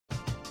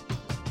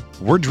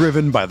We're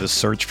driven by the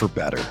search for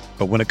better.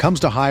 But when it comes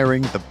to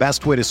hiring, the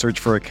best way to search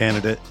for a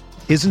candidate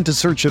isn't to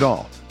search at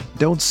all.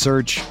 Don't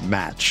search,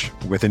 match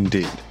with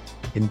Indeed.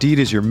 Indeed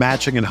is your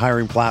matching and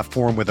hiring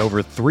platform with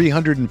over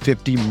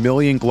 350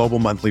 million global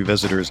monthly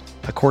visitors,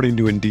 according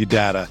to Indeed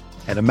data,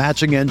 and a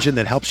matching engine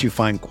that helps you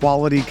find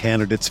quality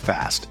candidates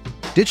fast.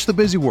 Ditch the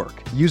busy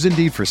work. Use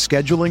Indeed for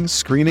scheduling,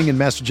 screening, and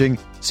messaging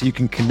so you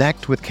can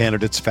connect with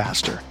candidates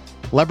faster.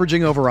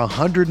 Leveraging over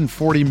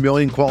 140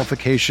 million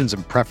qualifications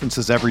and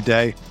preferences every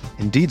day,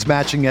 Indeed's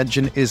matching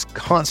engine is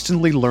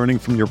constantly learning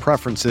from your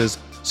preferences,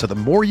 so the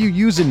more you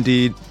use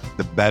Indeed,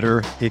 the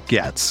better it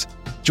gets.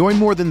 Join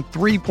more than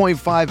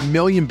 3.5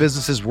 million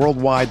businesses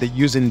worldwide that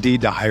use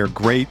Indeed to hire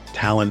great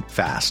talent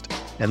fast.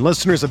 And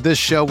listeners of this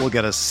show will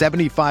get a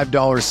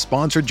 $75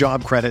 sponsored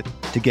job credit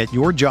to get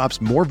your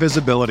jobs more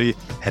visibility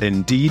at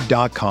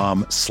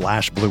Indeed.com/Blue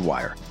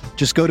Wire.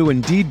 Just go to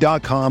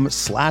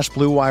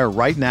Indeed.com/Blue Wire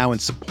right now and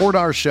support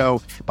our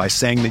show by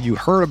saying that you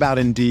heard about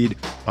Indeed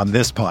on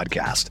this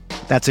podcast.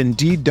 That's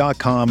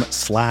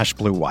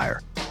Indeed.com/Blue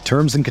Wire.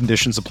 Terms and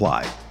conditions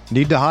apply.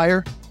 Need to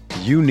hire?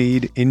 You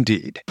need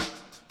Indeed.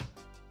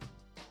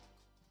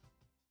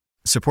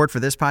 Support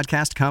for this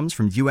podcast comes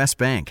from U.S.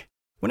 Bank.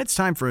 When it's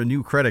time for a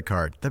new credit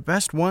card, the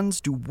best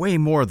ones do way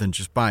more than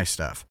just buy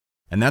stuff.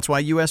 And that's why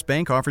U.S.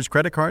 Bank offers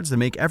credit cards that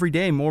make every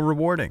day more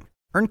rewarding.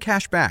 Earn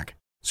cash back,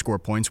 score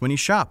points when you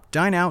shop,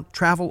 dine out,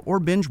 travel, or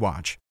binge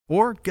watch,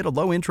 or get a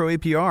low intro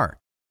APR.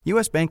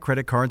 U.S. Bank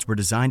credit cards were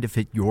designed to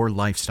fit your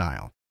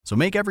lifestyle. So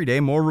make every day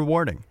more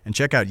rewarding and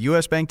check out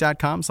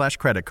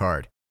usbank.com/credit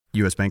card.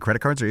 U.S. Bank credit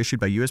cards are issued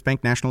by U.S.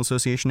 Bank National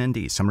Association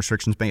ND. Some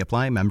restrictions may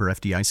apply. Member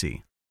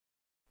FDIC.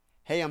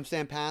 Hey, I'm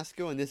Sam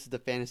Pasco, and this is the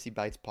Fantasy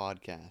Bites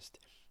podcast.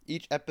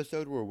 Each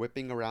episode, we're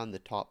whipping around the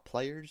top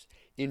players,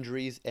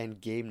 injuries,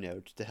 and game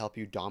notes to help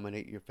you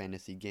dominate your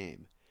fantasy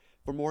game.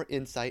 For more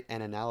insight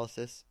and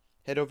analysis,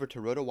 head over to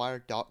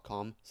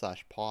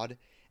rotowire.com/pod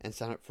and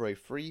sign up for a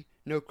free,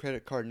 no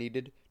credit card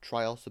needed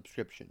trial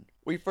subscription.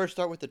 We first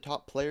start with the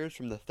top players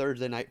from the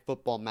Thursday night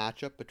football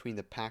matchup between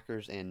the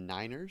Packers and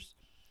Niners.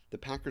 The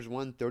Packers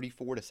won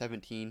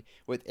 34-17,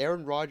 with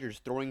Aaron Rodgers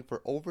throwing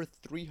for over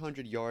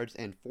 300 yards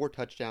and 4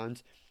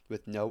 touchdowns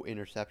with no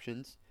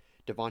interceptions.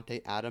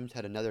 Davante Adams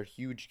had another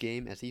huge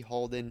game as he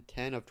hauled in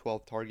 10 of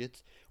 12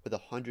 targets with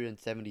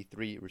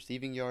 173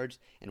 receiving yards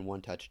and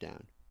 1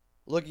 touchdown.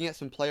 Looking at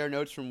some player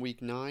notes from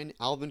Week 9,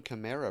 Alvin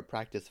Kamara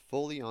practiced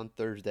fully on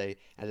Thursday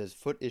as his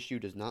foot issue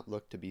does not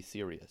look to be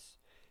serious.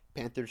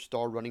 Panthers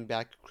star running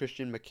back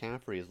Christian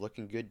McCaffrey is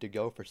looking good to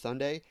go for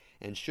Sunday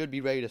and should be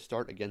ready to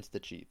start against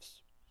the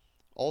Chiefs.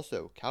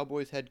 Also,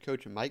 Cowboys head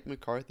coach Mike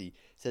McCarthy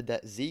said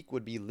that Zeke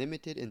would be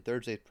limited in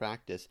Thursday's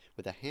practice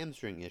with a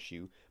hamstring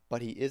issue,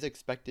 but he is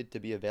expected to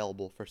be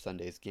available for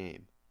Sunday's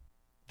game.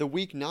 The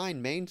Week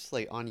 9 main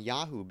slate on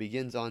Yahoo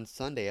begins on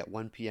Sunday at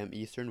 1 p.m.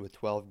 Eastern with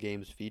 12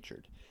 games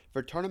featured.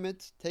 For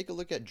tournaments, take a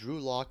look at Drew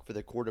Lock for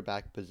the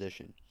quarterback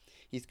position.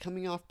 He's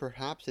coming off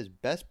perhaps his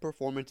best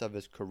performance of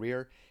his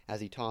career as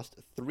he tossed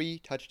 3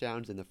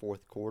 touchdowns in the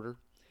fourth quarter.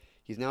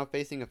 He's now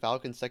facing a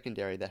Falcons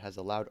secondary that has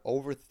allowed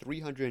over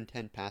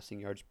 310 passing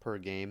yards per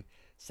game,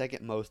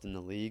 second most in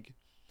the league.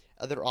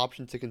 Other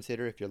options to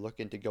consider if you're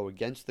looking to go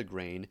against the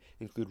grain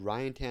include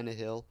Ryan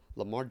Tannehill,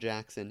 Lamar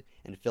Jackson,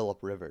 and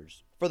Phillip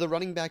Rivers. For the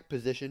running back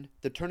position,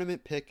 the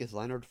tournament pick is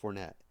Leonard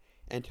Fournette.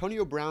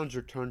 Antonio Brown's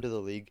return to the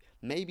league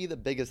may be the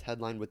biggest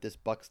headline with this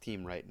Bucs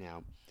team right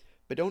now,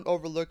 but don't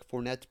overlook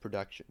Fournette's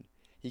production.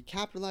 He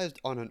capitalized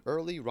on an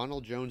early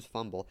Ronald Jones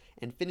fumble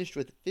and finished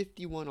with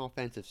 51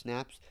 offensive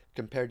snaps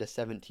compared to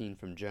 17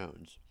 from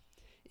Jones.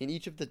 In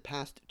each of the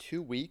past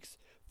 2 weeks,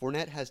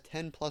 Fournette has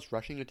 10-plus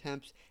rushing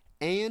attempts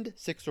and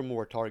 6 or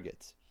more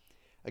targets.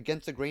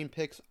 Against the grain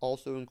picks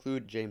also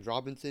include James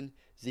Robinson,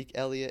 Zeke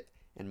Elliott,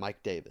 and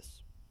Mike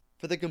Davis.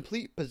 For the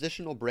complete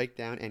positional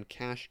breakdown and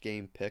cash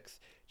game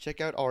picks,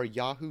 check out our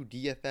Yahoo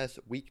DFS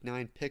Week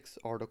 9 picks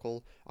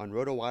article on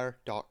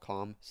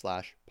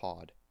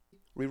rotowire.com/pod.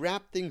 We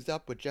wrap things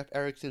up with Jeff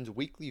Erickson's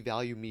weekly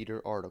value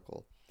meter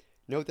article.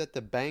 Note that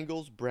the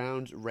Bengals,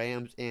 Browns,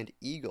 Rams, and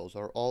Eagles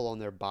are all on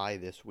their bye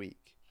this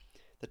week.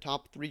 The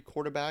top 3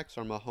 quarterbacks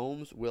are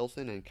Mahomes,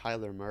 Wilson, and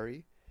Kyler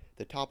Murray.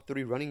 The top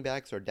 3 running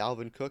backs are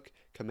Dalvin Cook,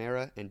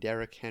 Kamara, and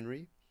Derrick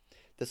Henry.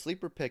 The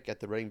sleeper pick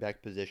at the running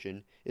back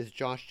position is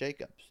Josh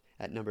Jacobs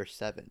at number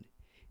 7.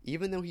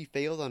 Even though he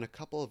failed on a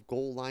couple of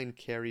goal line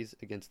carries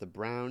against the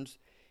Browns,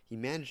 he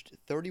managed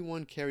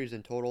 31 carries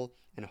in total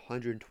and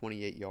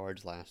 128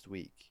 yards last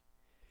week.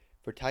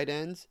 For tight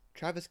ends,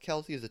 Travis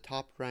Kelce is the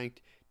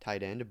top-ranked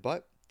tight end,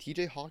 but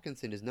TJ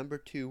Hawkinson is number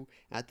 2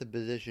 at the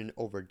position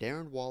over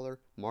Darren Waller,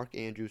 Mark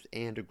Andrews,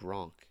 and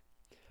Gronk.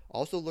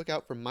 Also look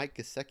out for Mike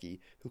Gesicki,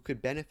 who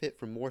could benefit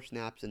from more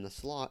snaps in the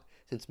slot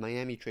since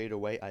Miami traded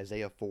away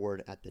Isaiah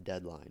Ford at the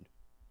deadline.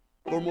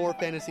 For more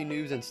fantasy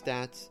news and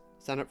stats,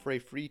 sign up for a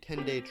free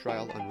 10-day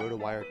trial on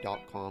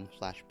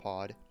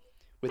rotowire.com/pod.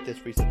 With this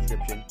free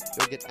subscription,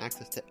 you'll get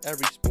access to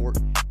every sport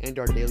and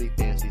our daily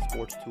fantasy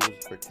sports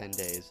tools for 10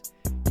 days.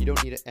 You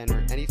don't need to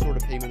enter any sort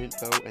of payment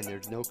info, and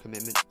there's no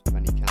commitment of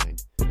any kind.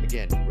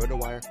 Again,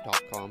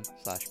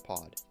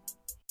 rotowire.com/pod.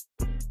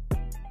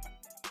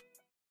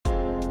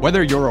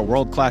 Whether you're a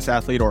world-class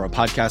athlete or a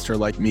podcaster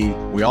like me,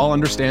 we all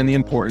understand the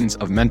importance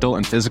of mental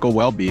and physical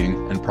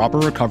well-being and proper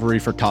recovery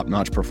for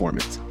top-notch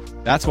performance.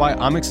 That's why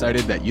I'm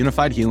excited that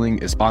Unified Healing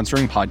is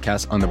sponsoring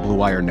podcasts on the Blue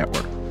Wire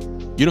Network.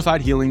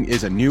 Unified Healing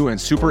is a new and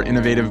super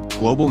innovative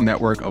global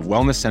network of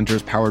wellness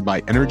centers powered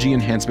by Energy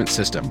Enhancement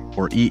System,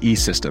 or EE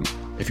System.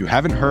 If you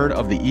haven't heard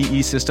of the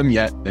EE System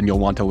yet, then you'll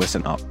want to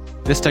listen up.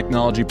 This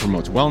technology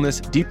promotes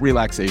wellness, deep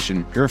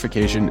relaxation,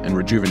 purification, and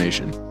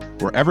rejuvenation.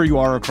 Wherever you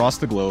are across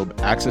the globe,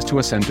 access to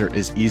a center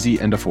is easy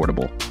and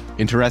affordable.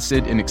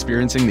 Interested in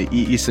experiencing the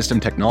EE System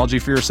technology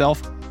for yourself?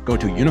 Go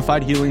to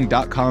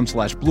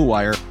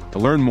unifiedhealing.com/bluewire to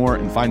learn more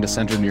and find a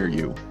center near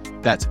you.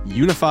 That's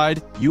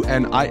unified,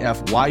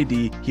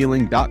 UNIFYD,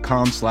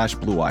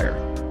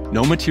 healing.com/bluewire.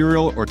 No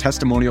material or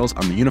testimonials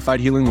on the Unified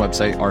Healing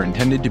website are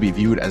intended to be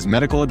viewed as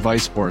medical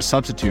advice or a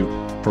substitute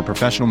for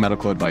professional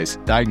medical advice,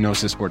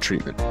 diagnosis, or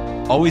treatment.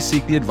 Always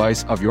seek the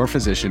advice of your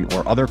physician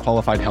or other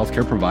qualified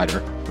healthcare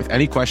provider with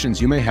any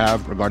questions you may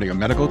have regarding a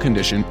medical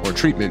condition or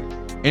treatment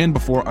and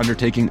before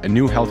undertaking a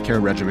new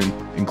healthcare regimen,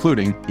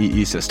 including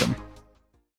EE System.